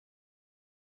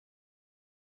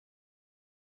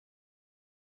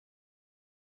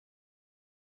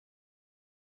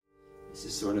This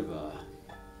is sort of a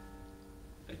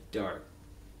dark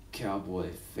cowboy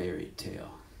fairy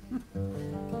tale.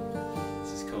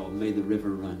 This is called May the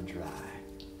River Run Dry.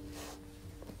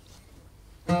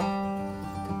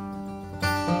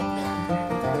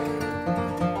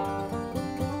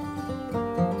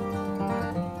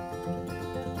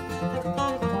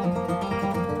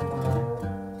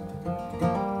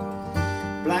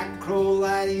 Black crow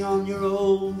lighting on your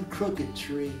old crooked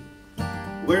tree.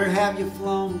 Where have you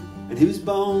flown, and whose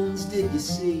bones did you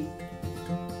see?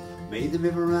 May the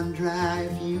river run dry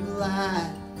if you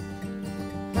lie.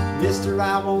 Mister,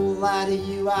 I won't lie to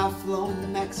you, I've flown to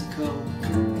Mexico,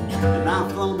 and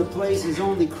I've flown to places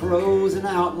only crows and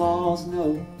outlaws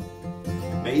know.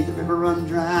 May the river run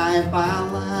dry if I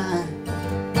lie.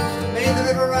 May the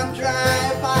river run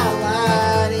dry if I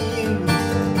lie to you.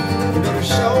 You better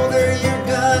shoulder your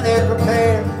gun and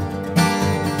prepare,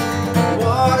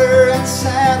 water and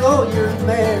saddle your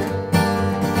mare.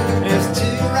 There's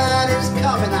two riders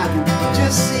coming, I can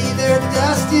just see their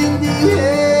dust in the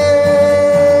air.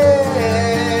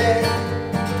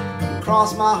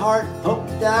 Cross my heart, hope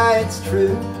to die it's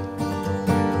true.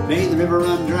 May the river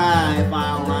run dry if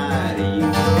I lie to you.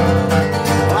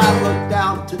 Well, I looked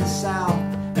out to the south,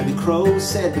 and the crow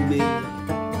said to me,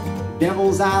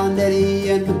 Devil's Island Eddie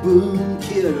and the Boone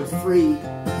Kid are free.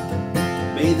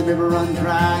 May the river run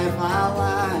dry if I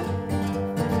lie.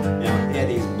 Now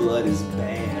Eddie's blood is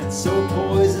bad, so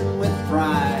poisoned with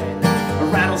pride. A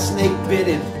rattlesnake bit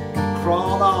him,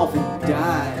 crawled off and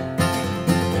died.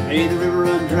 May the river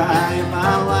run dry if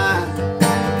I lie.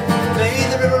 May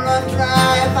the river run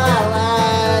dry if I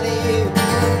lie to you.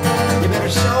 You better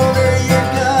shoulder your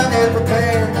gun and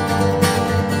prepare,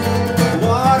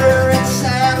 water and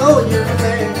saddle your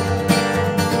mare.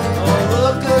 Oh,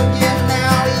 look again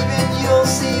now, even you'll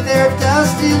see their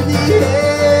dust in the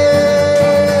air.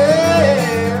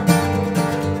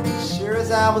 Sure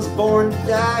as I was born to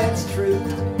die, it's true.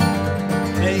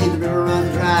 May the river run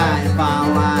dry if I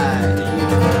lie to you.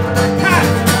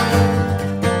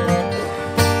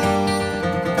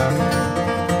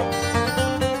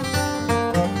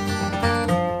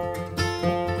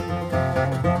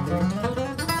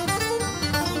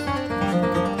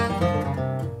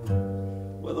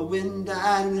 Well, the wind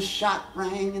died and the shot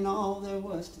rang, and all there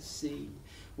was to see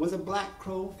was a black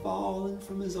crow falling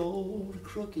from his old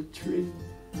crooked tree.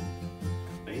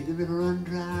 May the river run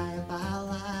dry if I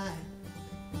lie.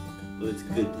 Well, it's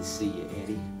good to see you,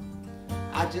 Eddie.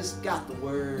 I just got the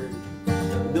word.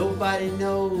 Nobody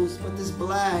knows but this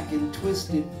black and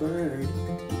twisted bird.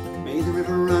 May the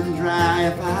river run dry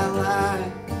if I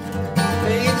lie.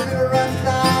 May the river run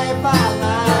dry if I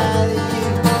lie to you.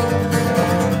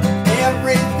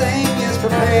 Everything is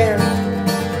prepared.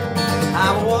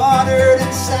 I've watered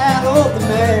and saddled the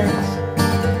mares.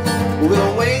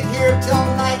 We'll wait here till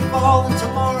nightfall, and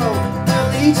tomorrow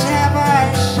we'll each have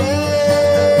our